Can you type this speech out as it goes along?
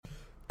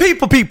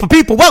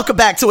People, welcome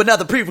back to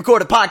another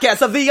pre-recorded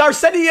podcast of the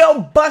Arsenio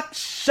Buck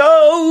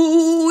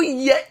Show.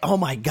 Yeah. Oh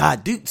my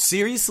God, dude,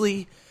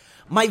 seriously?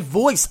 My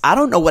voice, I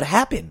don't know what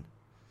happened.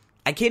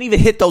 I can't even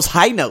hit those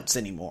high notes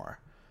anymore.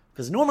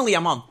 Because normally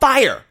I'm on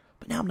fire.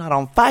 But now I'm not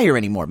on fire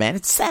anymore, man.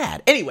 It's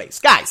sad. Anyways,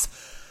 guys,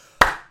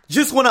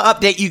 just want to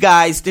update you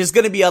guys. There's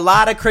going to be a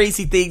lot of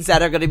crazy things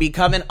that are going to be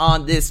coming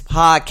on this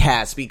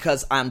podcast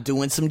because I'm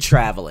doing some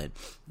traveling.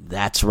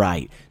 That's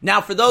right.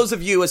 Now, for those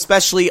of you,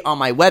 especially on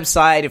my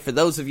website, and for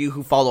those of you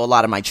who follow a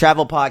lot of my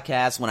travel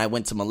podcasts, when I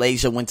went to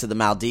Malaysia, went to the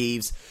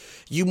Maldives,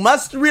 you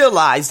must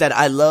realize that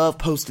I love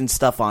posting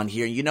stuff on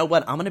here. And you know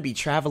what? I'm going to be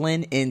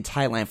traveling in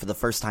Thailand for the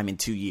first time in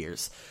 2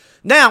 years.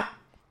 Now,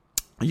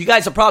 you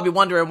guys are probably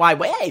wondering why,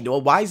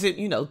 why is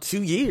it,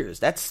 2 years?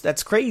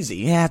 That's crazy.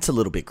 Yeah, it's a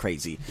little bit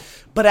crazy.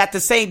 But at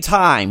the same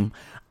time,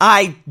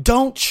 I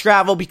don't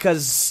travel in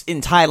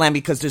Thailand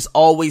because there's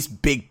always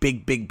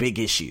big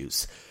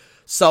issues.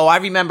 So I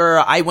remember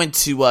I went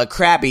to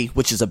Krabi,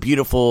 which is a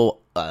beautiful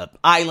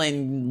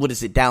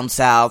island, down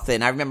south,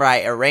 and I remember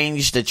I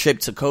arranged a trip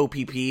to Koh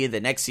Phi Phi. The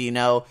next thing you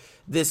know,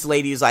 this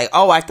lady is like,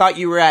 oh, I thought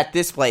you were at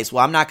this place.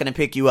 Well, I'm not going to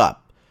pick you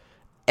up.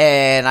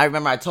 And I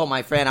remember I told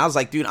my friend, I was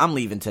like, dude, I'm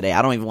leaving today.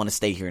 I don't even want to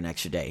stay here an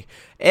extra day.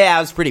 Yeah,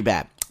 it was pretty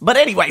bad. But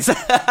anyways,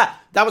 that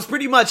was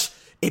pretty much,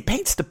 it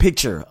paints the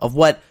picture of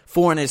what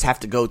foreigners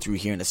have to go through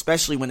here, and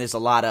especially when there's a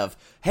lot of,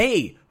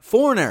 hey,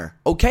 foreigner,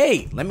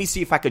 okay, let me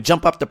see if I could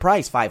jump up the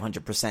price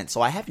 500%.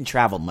 So I haven't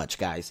traveled much,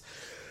 guys.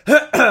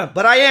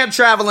 But I am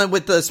traveling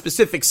with a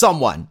specific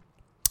someone.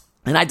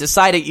 And I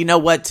decided, you know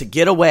what, to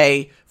get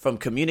away from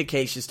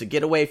communications, to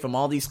get away from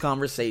all these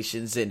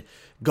conversations and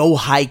go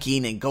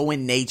hiking and go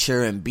in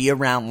nature and be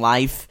around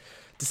life,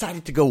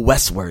 decided to go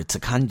westward to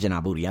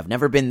Kanchanaburi. I've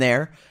never been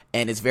there,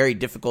 and it's very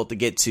difficult to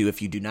get to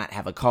if you do not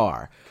have a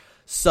car.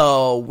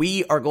 So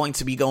we are going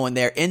to be going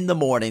there in the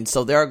morning.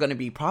 So there are going to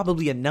be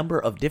probably a number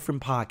of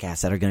different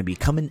podcasts that are going to be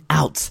coming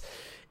out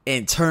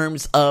in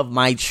terms of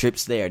my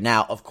trips there.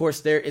 Now, of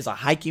course, there is a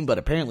hiking, but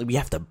apparently we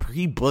have to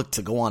pre-book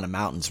to go on a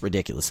mountain. It's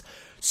ridiculous.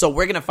 So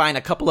we're going to find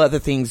a couple other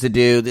things to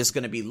do. There's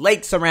going to be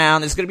lakes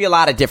around. There's going to be a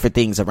lot of different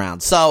things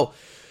around. So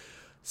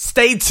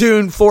stay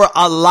tuned for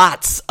a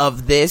lot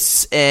of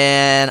this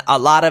and a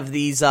lot of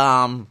these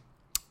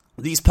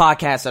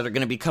podcasts that are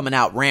going to be coming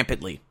out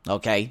rampantly,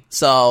 okay?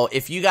 So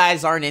if you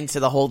guys aren't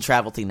into the whole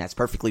travel thing, that's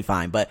perfectly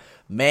fine. But,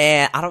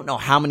 man, I don't know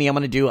how many I'm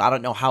going to do. I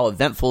don't know how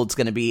eventful it's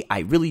going to be.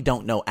 I really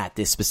don't know at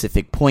this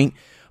specific point.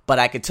 But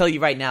I can tell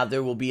you right now,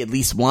 there will be at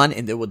least one,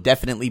 and there will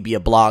definitely be a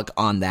blog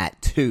on that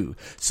too.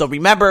 So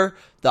remember,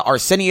 the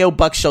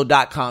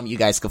ArsenioBuckShow.com. You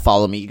guys can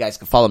follow me. You guys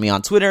can follow me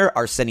on Twitter,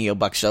 Arsenio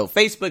Buck Show,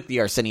 Facebook, The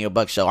Arsenio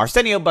Buck Show,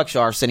 Arsenio Buck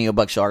Show, Arsenio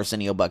Buck Show,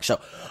 Arsenio Buck Show.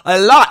 I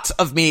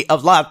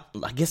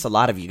guess a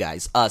lot of you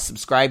guys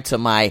subscribe to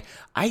my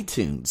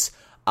iTunes.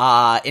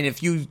 And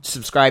if you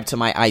subscribe to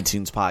my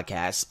iTunes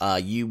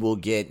podcast, you will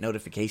get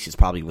notifications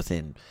probably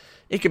within,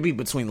 it could be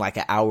between like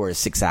an hour or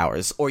 6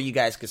 hours, or you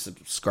guys can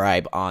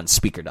subscribe on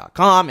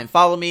speaker.com and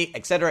follow me,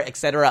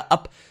 etc.,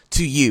 up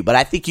to you. But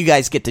I think you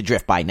guys get the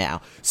drift by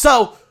now.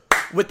 So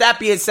with that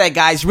being said,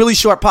 guys, really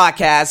short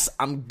podcast.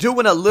 I'm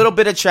doing a little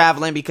bit of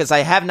traveling because I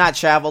have not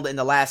traveled in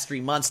the last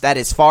 3 months. That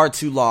is far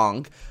too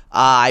long.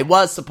 I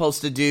was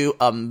supposed to do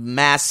a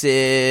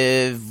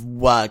massive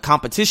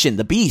competition,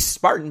 the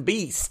Spartan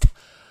Beast,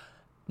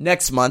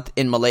 next month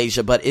in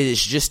Malaysia, but it is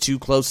just too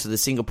close to the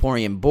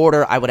Singaporean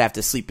border. I would have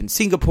to sleep in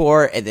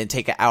Singapore and then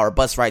take an hour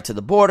bus ride to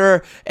the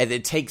border and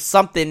then take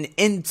something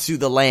into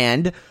the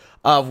land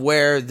of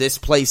where this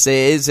place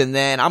is, and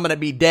then I'm going to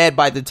be dead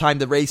by the time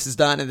the race is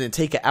done and then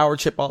take an hour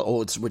trip.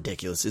 Oh, it's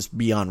ridiculous. It's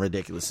beyond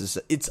ridiculous.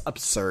 It's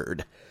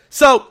absurd.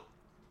 So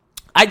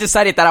I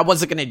decided that I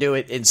wasn't going to do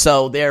it, and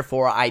so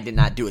therefore I did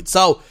not do it.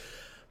 So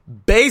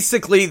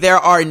basically, there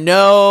are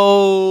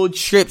no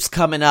trips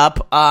coming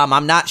up.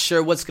 I'm not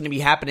sure what's going to be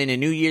happening in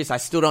New Year's. I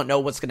still don't know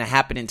what's going to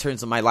happen in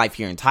terms of my life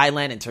here in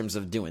Thailand, in terms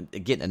of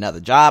getting another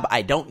job.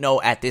 I don't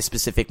know at this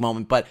specific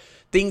moment, but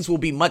things will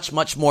be much,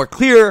 much more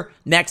clear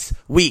next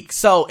week.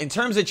 So in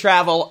terms of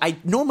travel, I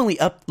normally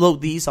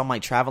upload these on my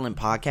traveling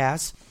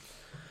podcast,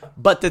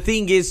 but the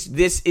thing is,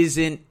 this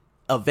isn't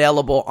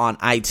available on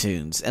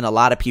iTunes, and a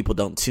lot of people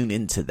don't tune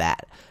into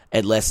that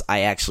unless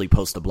I actually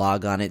post a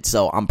blog on it,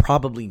 so I'm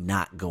probably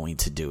not going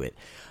to do it.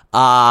 So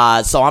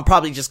I'm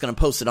probably just going to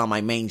post it on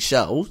my main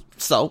show.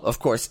 So, of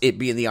course, it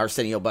being the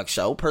Arsenio Buck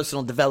Show,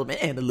 personal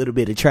development and a little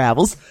bit of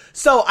travels.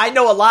 So I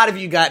know a lot of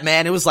you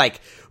it was like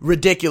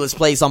ridiculous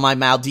place on my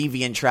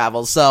Maldivian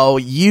travel. So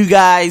you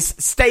guys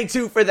stay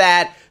tuned for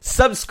that.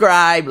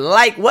 Subscribe,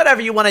 like,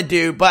 whatever you want to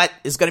do. But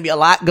there's going to be a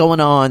lot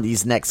going on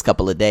these next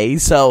couple of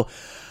days. So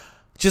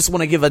just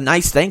want to give a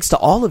nice thanks to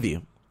all of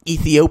you.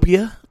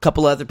 Ethiopia, a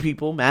couple other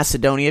people,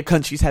 Macedonia,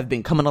 countries have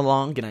been coming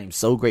along, and I am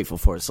so grateful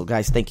for it. So,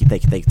 guys, thank you.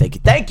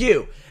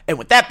 And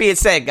with that being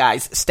said,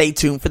 guys, stay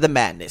tuned for the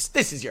madness.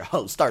 This is your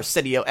host,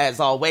 Arsenio, as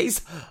always,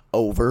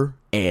 over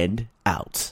and out.